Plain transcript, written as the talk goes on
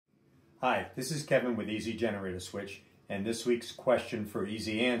Hi, this is Kevin with Easy Generator Switch, and this week's question for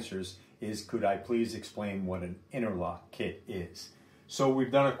Easy Answers is, could I please explain what an interlock kit is? So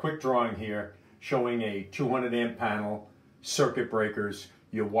we've done a quick drawing here showing a 200 amp panel, circuit breakers,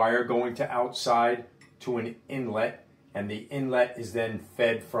 your wire going to outside to an inlet, and the inlet is then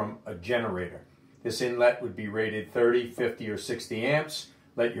fed from a generator. This inlet would be rated 30, 50, or 60 amps.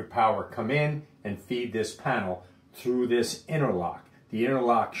 Let your power come in and feed this panel through this interlock. The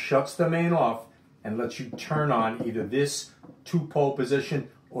interlock shuts the main off and lets you turn on either this 2-pole position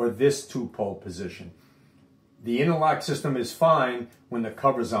or this 2-pole position. The interlock system is fine when the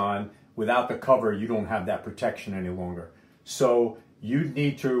cover's on. Without the cover, you don't have that protection any longer. So you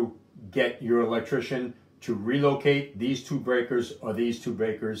need to get your electrician to relocate these two breakers or these two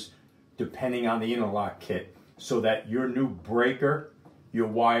breakers, depending on the interlock kit, so that your new breaker, your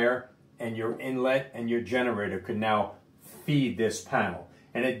wire, and your inlet and your generator could now feed this panel.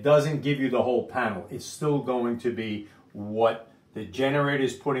 And it doesn't give you the whole panel. It's still going to be what the generator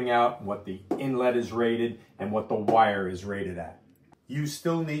is putting out, what the inlet is rated, and what the wire is rated at. You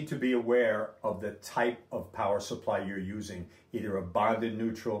still need to be aware of the type of power supply you're using, either a bonded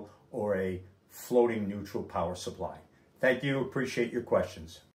neutral or a floating neutral power supply. Thank you. Appreciate your questions.